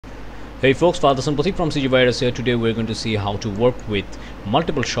Hey folks, Father Sympathy from CG Virus here. Today we're going to see how to work with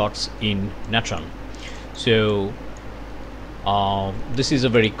multiple shots in Natron. So this is a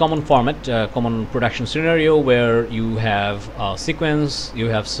very common format, common production scenario where you have a sequence, you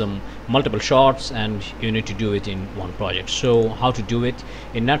have some multiple shots and you need to do it in one project. So how to do it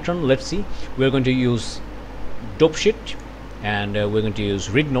in Natron, let's see. We're going to use dope sheet and we're going to use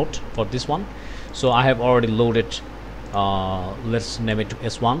rig note for this one. So I have already loaded, let's name it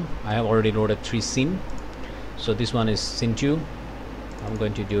S1. I have already loaded 3 scene. So this one is scene 2. I'm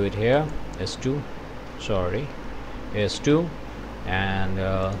going to do it here, S2, sorry, S2, and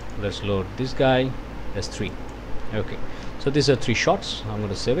let's load this guy, S3. Okay, so these are 3 shots. I'm going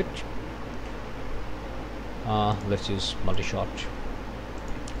to save it. Let's use multi-shot.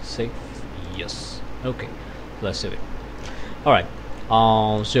 Save, yes. Okay, let's save it. All right.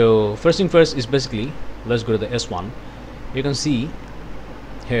 So first thing first is basically, let's go to the S1. You can see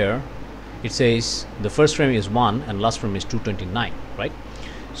here it says the first frame is 1 and last frame is 229, right?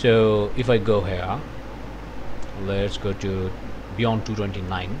 So if I go here, let's go to beyond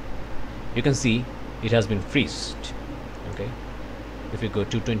 229, you can see it has been freezed. Okay, if you go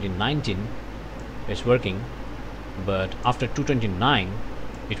to 2019, it's working, but after 229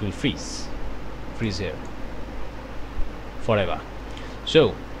 it will freeze here forever.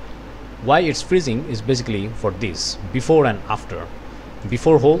 So why it's freezing is basically for this before and after,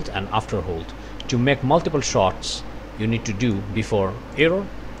 before hold and after hold. To make multiple shots you need to do before error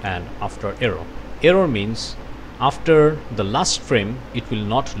and after error. Error means after the last frame it will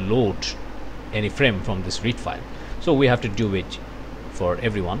not load any frame from this read file, so we have to do it for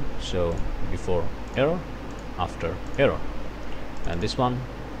everyone. So before error, after error, and this one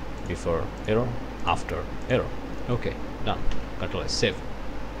before error, after error. Okay, done. Control S, save.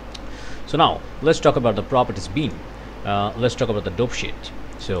 So now let's talk about the properties bin. Let's talk about the dope sheet.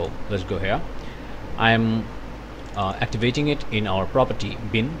 So let's go here. I am activating it in our property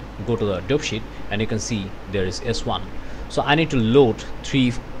bin. Go to the dope sheet and you can see there is S1. So I need to load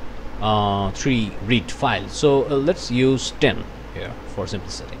three read files. So let's use 10 here for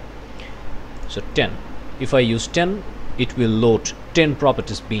simplicity. So 10. If I use 10, it will load 10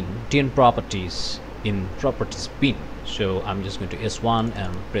 properties bin, 10 properties in properties bin. So I'm just going to S1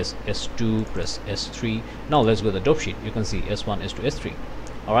 and press S2, press S3. Now let's go to the dope sheet. You can see S1, S2, S3.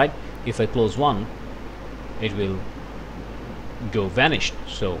 Alright, if I close one, it will go vanished.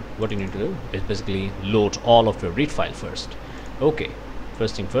 So what you need to do is basically load all of your read file first. Okay,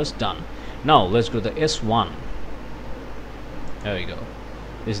 first thing first, done. Now let's go to the S1. There we go.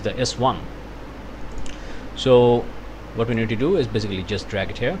 This is the S1. So what we need to do is basically just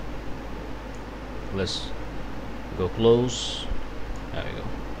drag it here. Let's go close. There we go.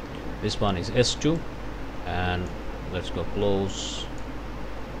 This one is S2 and let's go close.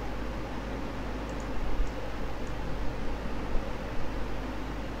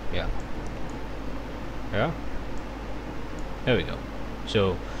 Yeah, there we go.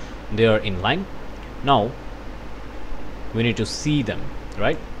 So they are in line. Now we need to see them,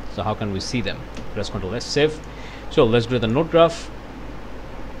 right? So how can we see them? Press Ctrl S, save. So let's go to the node graph,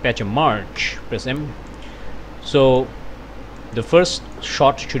 patch and merge, press M. So the first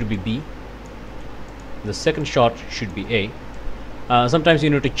shot should be B, the second shot should be A. Sometimes you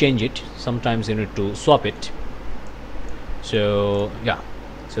need to change it, sometimes you need to swap it. So yeah,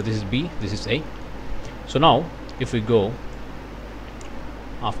 so this is B, this is A. So now if we go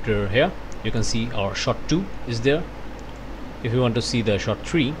after here, you can see our shot 2 is there. If you want to see the shot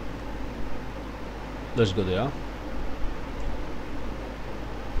 3, let's go there.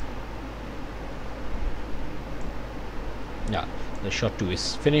 Yeah, the shot 2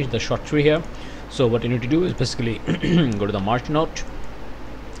 is finished, the shot 3 here. So what you need to do is basically go to the march note.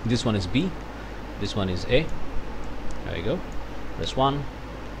 This one is B, this one is A. There we go. This one,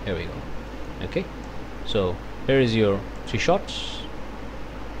 here we go. Okay, so here is your 3 shots.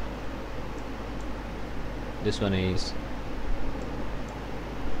 This one is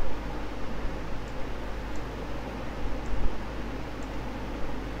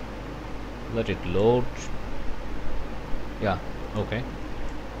let it load. Yeah, okay.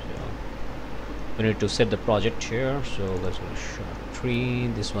 So we need to set the project here. So let's go to shot 3.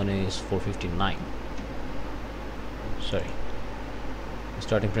 This one is 459. Sorry,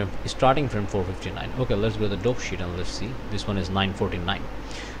 starting from 459. Okay, let's go to the dope sheet and let's see. This one is 949.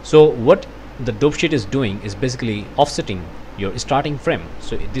 So what the dope sheet is doing is basically offsetting your starting frame.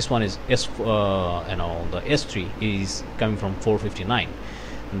 So this one is the S3 is coming from 459.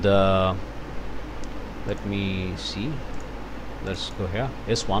 Let me see. Let's go here.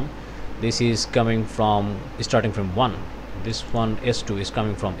 S1. This is coming from starting from 1. this one S2 is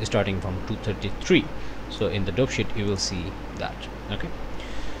coming from starting from 233. So in the dope sheet you will see that. Okay,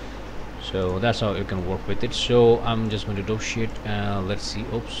 so that's how you can work with it. So I'm just going to dope sheet. Let's see.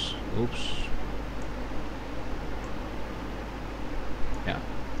 Oops. Yeah,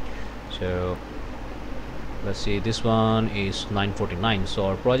 so let's see, this one is 949, so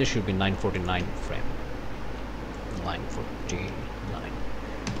our project should be 949 frame. 949.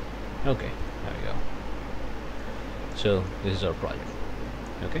 Okay, there we go. So this is our project.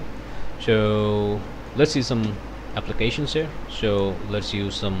 Okay, so let's see some applications here. So let's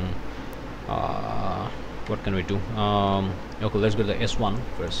use some what can we do? Okay, let's go to the S1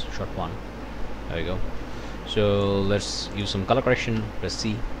 first, shot one. There we go. So let's use some color correction. Press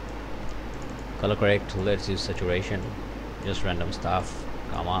C, color correct. Let's use saturation, just random stuff,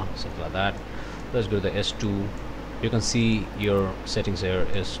 comma, something like that. Let's go to the S2. You can see your settings here,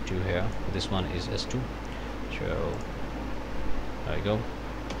 S2 here. This one is S2. So there you go.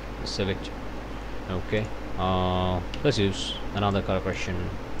 Select. Okay, let's use another color correction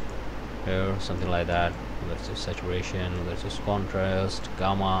here, something like that. Let's use saturation, let's use contrast,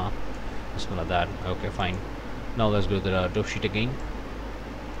 gamma, something like that. Okay, fine. Now let's go to the dope sheet again.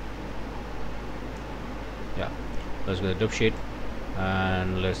 Yeah, let's go to the dope sheet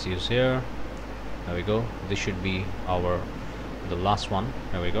and let's use here. There we go. This should be the last one.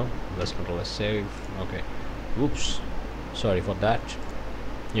 There we go. Let's control S save. Okay, oops, sorry for that.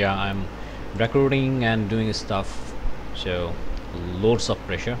 Yeah, I'm recording and doing stuff, so loads of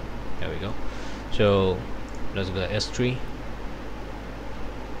pressure. There we go. So let's go to S3.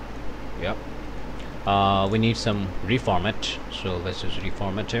 Yep. We need some reformat, so let's just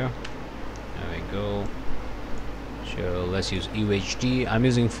reformat here. There we go. So let's use UHD. I'm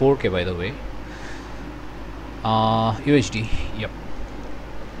using 4K, by the way. UHD. Yep.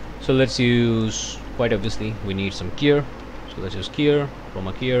 So let's use, quite obviously we need some keyer, so let's use keyer,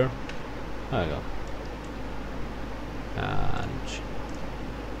 chroma keyer. There we go. And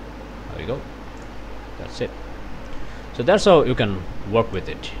there we go. That's it. So that's how you can work with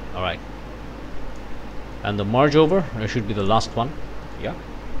it. All right, and the merge over should be the last one. Yeah,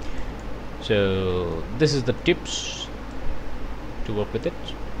 so this is the tips to work with it.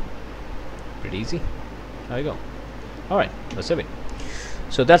 Pretty easy. There you go. All right, let's save it.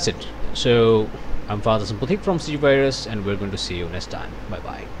 So that's it. So I'm Father Sympathetic from CG Virus, and we're going to see you next time. Bye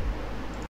bye.